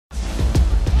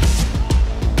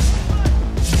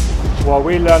While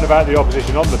we learn about the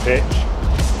opposition on the pitch,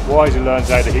 Wiser learns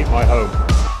how to heat my home.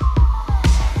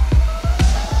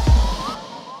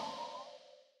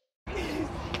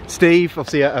 Steve,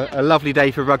 obviously a lovely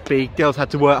day for rugby. Girls had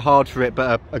to work hard for it,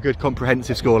 but a good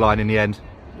comprehensive scoreline in the end.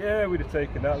 Yeah, we'd have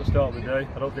taken that at the start of the day.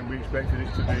 I don't think we expected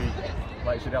it to be,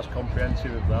 like you said, as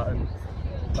comprehensive as that. And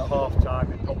at half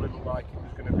time, it probably looked like it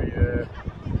was going to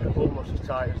be almost as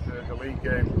tight as the league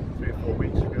game 3 or 4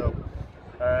 weeks ago.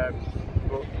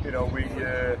 But you know,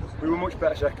 we were much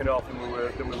better second half than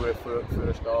we were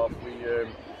first half. We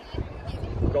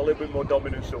got a little bit more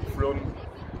dominance up front.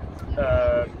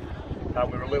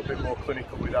 And we were a little bit more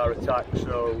clinical with our attack,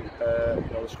 so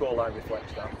you know, the scoreline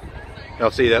reflects that.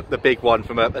 Obviously the big one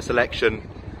from a selection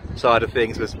side of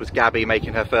things was Gabby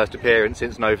making her first appearance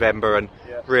since November, and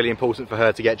really important for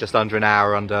her to get just under an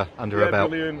hour under her belt.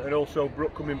 Brilliant, and also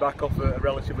Brooke coming back off a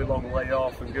relatively long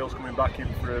layoff, and girls coming back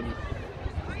in from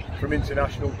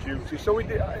international duty. So we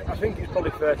did, I think it's probably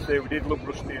fair to say we did look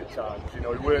rusty at times. You know,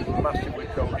 we weren't massively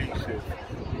cohesive.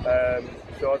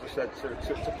 So as I said,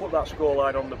 to put that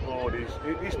scoreline on the board is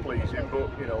pleasing,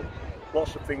 but you know,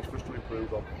 lots of things for us to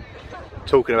improve on.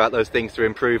 Talking about those things to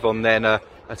improve on, then a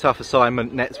tough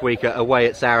assignment next week away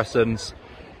at Saracens.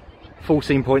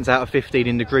 14 points out of 15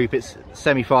 in the group. Its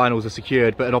semi-finals are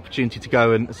secured, but an opportunity to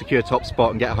go and secure top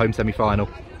spot and get a home semi-final.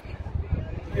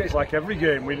 Yeah, it's like every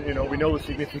game. We know the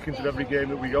significance of every game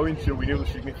that we go into. We knew the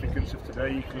significance of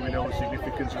today. Equally, we know the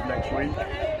significance of next week.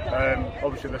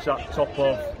 Obviously, they're at top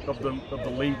of the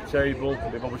league table.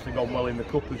 They've obviously gone well in the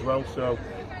cup as well. So,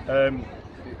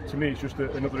 to me, it's just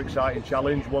another exciting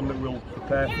challenge, one that we'll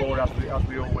prepare for as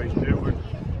we always do,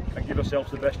 and give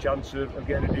ourselves the best chance of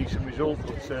getting a decent result.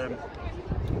 But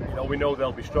you know, we know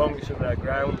they'll be strong. It's at their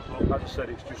ground. But as I said,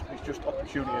 it's just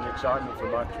opportunity and excitement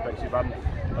from my perspective, and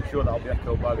I'm sure that'll be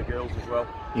echoed by the girls as well.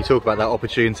 You talk about that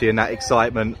opportunity and that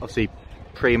excitement. Obviously,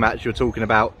 pre-match you're talking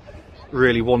about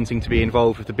really wanting to be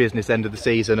involved with the business end of the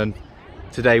season, and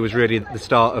today was really the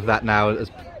start of that now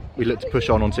as we look to push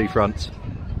on two fronts.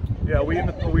 Yeah, are we in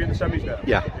the semis now?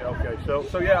 Yeah. Okay.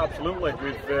 So yeah, absolutely.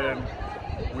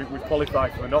 We've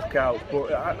qualified for the knockouts,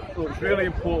 but it's really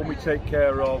important we take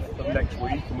care of next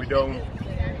week, and we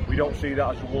don't see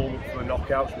that as a warm-up for the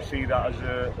knockouts. We see that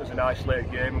as an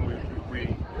isolated game, and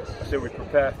we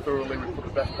prepare thoroughly. We put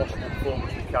the best possible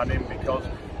performance we can in, because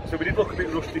we did look a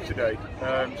bit rusty today.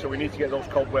 So we need to get those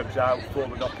cobwebs out before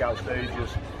the knockout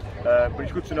stages. But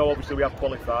it's good to know, obviously, we have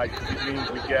qualified, because it means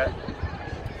we get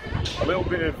a little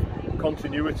bit of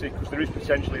continuity, because there is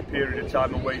potentially a period of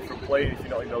time away from playing if you're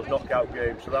not in those knockout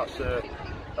games. So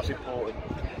that's important.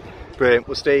 Brilliant.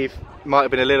 Well, Steve, might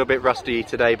have been a little bit rusty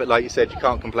today, but like you said, you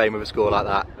can't complain with a score like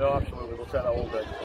that. No, absolutely. We'll take that all day.